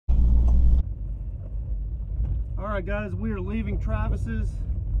Alright guys, we are leaving Travis's.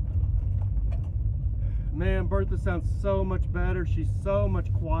 Man, Bertha sounds so much better. She's so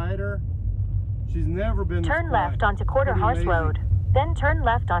much quieter. She's never been this quiet. Turn left onto Quarter Horse Road, then turn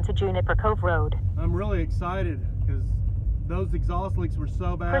left onto Juniper Cove Road. I'm really excited because those exhaust leaks were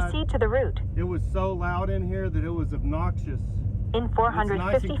so bad. Proceed to the route. It was so loud in here that it was obnoxious. In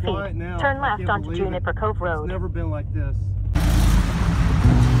 450 feet, turn left onto Juniper Cove Road. It's never been like this.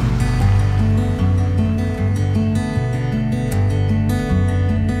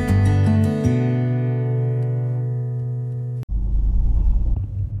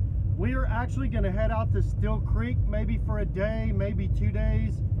 We are actually going to head out to Still Creek maybe for a day, maybe 2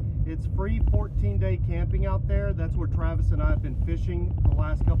 days. It's free 14-day camping out there. That's where Travis and I have been fishing the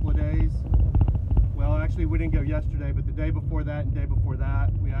last couple of days. Well, actually we didn't go yesterday, but the day before that and day before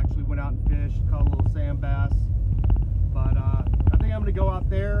that, we actually went out and fished, caught a little sand bass. But I think I'm gonna go out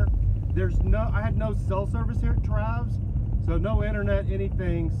there. I had no cell service here at Trav's, so no internet,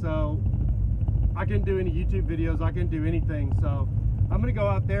 anything. So I couldn't do any YouTube videos, I couldn't do anything. So I'm gonna go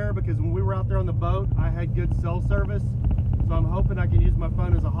out there because when we were out there on the boat, I had good cell service. So I'm hoping I can use my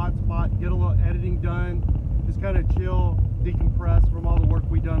phone as a hotspot, get a little editing done, just kind of chill, decompress from all the work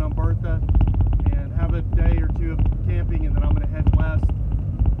we've done on Bertha, and have a day or two of camping, and then I'm going to head west,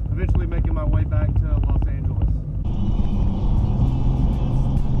 eventually making my way back to Los Angeles.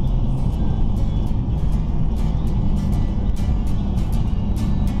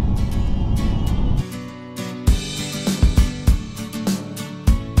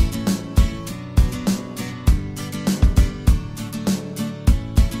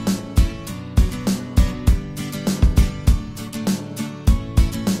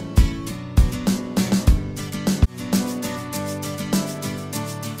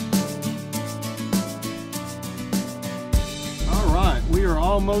 We are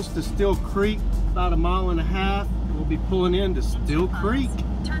almost to Still Creek, about 1.5 miles. We'll be pulling into Still Creek.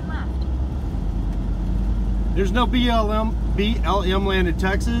 Turn left. There's no BLM land in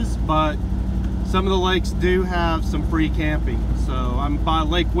Texas, but some of the lakes do have some free camping. So I'm by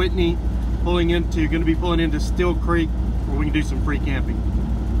Lake Whitney, going to be pulling into Still Creek, where we can do some free camping.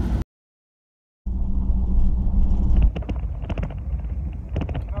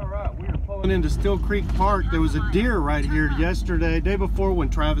 Into Still Creek Park. There was a deer right here yesterday, day before when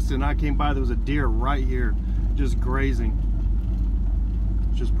Travis and I came by. There was a deer right here just grazing.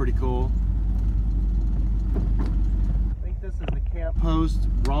 It's just pretty cool. I think this is the camp host,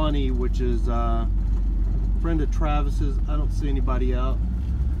 Ronnie, which is a friend of Travis's. I don't see anybody out.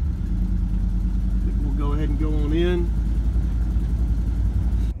 I think we'll go ahead and go on in.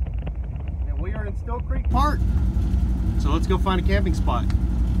 And we are in Still Creek Park, so let's go find a camping spot.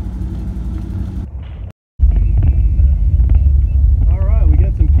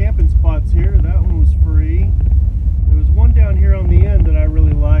 Camping spots here. That one was free. There was one down here on the end that I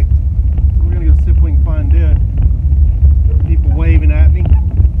really liked, so we're gonna go see if we can find it. People waving at me.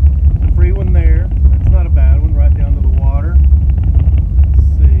 The free one there. That's not a bad one. Right down to the water. Let's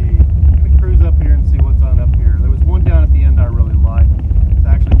see. I'm gonna cruise up here and see what's on up here. There was one down at the end I really liked. It's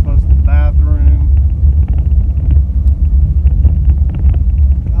actually close to the bathroom.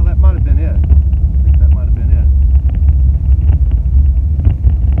 Oh, that might have been it. I think that might have been it.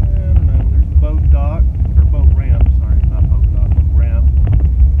 Boat dock, or boat ramp, sorry, not boat dock, boat ramp.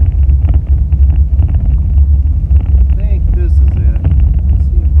 I think this is it. I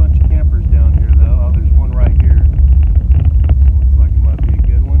see a bunch of campers down here though. Oh, there's one right here. Looks like it might be a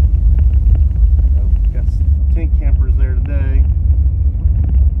good one. Oh, got 10 campers there today.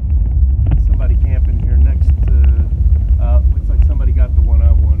 Got somebody camping here next to, looks like somebody got the one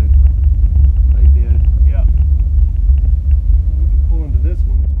I wanted. They did, yeah. We can pull into this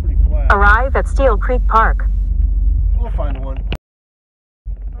one. Arrive at Still Creek Park. We'll find one.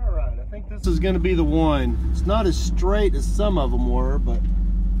 Alright, I think this is going to be the one. It's not as straight as some of them were, but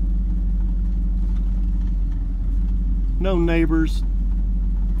no neighbors.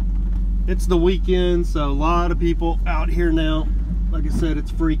 It's the weekend, so a lot of people out here now. Like I said,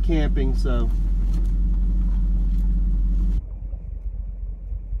 it's free camping, so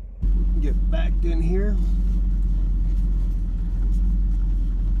get backed in here.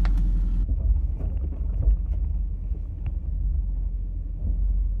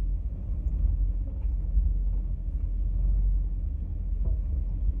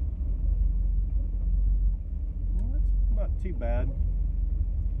 Too bad.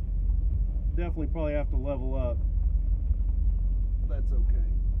 Definitely probably have to level up. That's okay.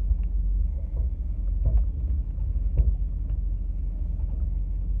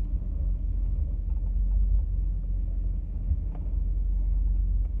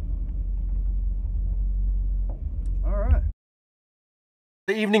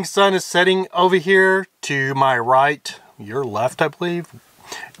 The evening sun is setting over here to my right, your left, I believe.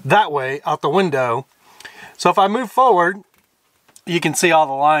 That way, out the window. So if I move forward, you can see all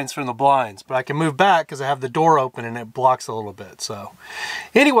the lines from the blinds, but I can move back because I have the door open and it blocks a little bit. So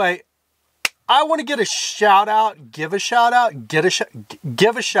anyway, I want to get a shout out, give a shout out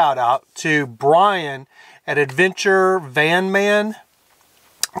to Brian at AdventureVanMan,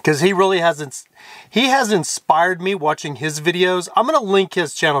 because he really has inspired me watching his videos. I'm going to link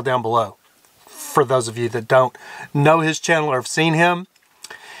his channel down below for those of you that don't know his channel or have seen him.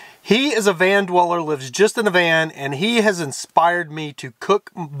 He is a van dweller, lives just in a van, and he has inspired me to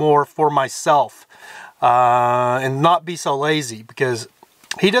cook more for myself and not be so lazy, because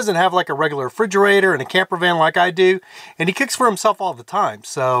he doesn't have like a regular refrigerator and a camper van like I do, and he cooks for himself all the time.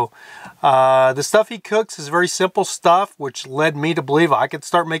 So the stuff he cooks is very simple stuff, which led me to believe I could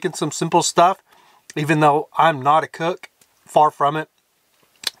start making some simple stuff, even though I'm not a cook, far from it.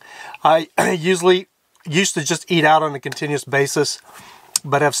 I usually used to just eat out on a continuous basis,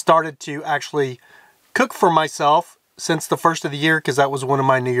 but have started to actually cook for myself since the first of the year, because that was one of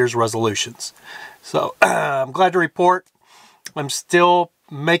my New Year's resolutions. So I'm glad to report I'm still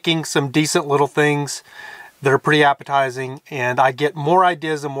making some decent little things that are pretty appetizing, and I get more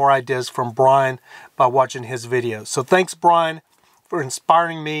ideas and more ideas from Brian by watching his videos. So thanks, Brian, for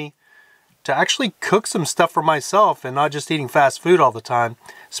inspiring me to actually cook some stuff for myself and not just eating fast food all the time.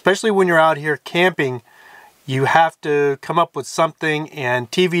 Especially when you're out here camping, you have to come up with something,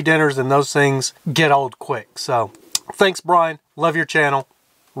 and TV dinners and those things get old quick. So thanks, Brian. Love your channel.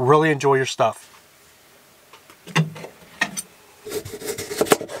 Really enjoy your stuff.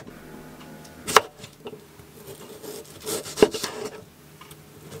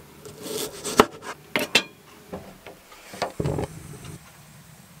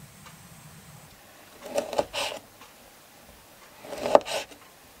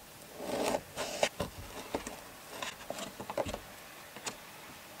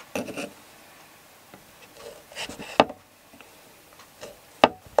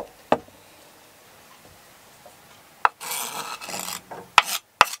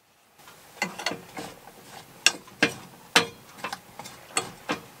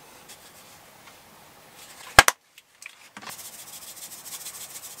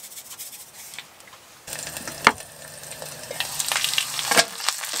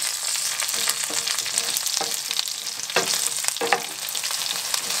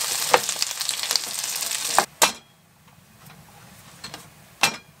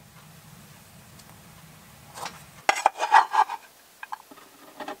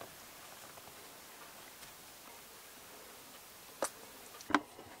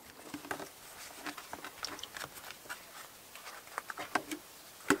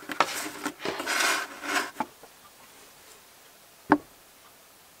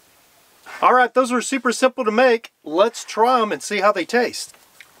 All right, those were super simple to make. Let's try them and see how they taste.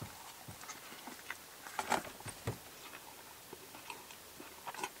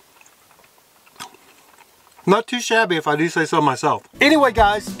 Not too shabby, if I do say so myself. Anyway,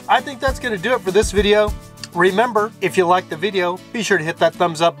 guys, I think that's going to do it for this video. Remember, if you liked the video, be sure to hit that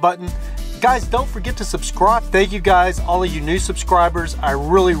thumbs up button. Guys, don't forget to subscribe. Thank you guys, all of you new subscribers. I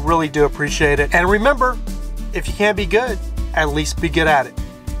really, really do appreciate it. And remember, if you can't be good, at least be good at it.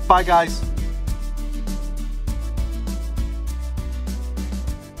 Bye, guys.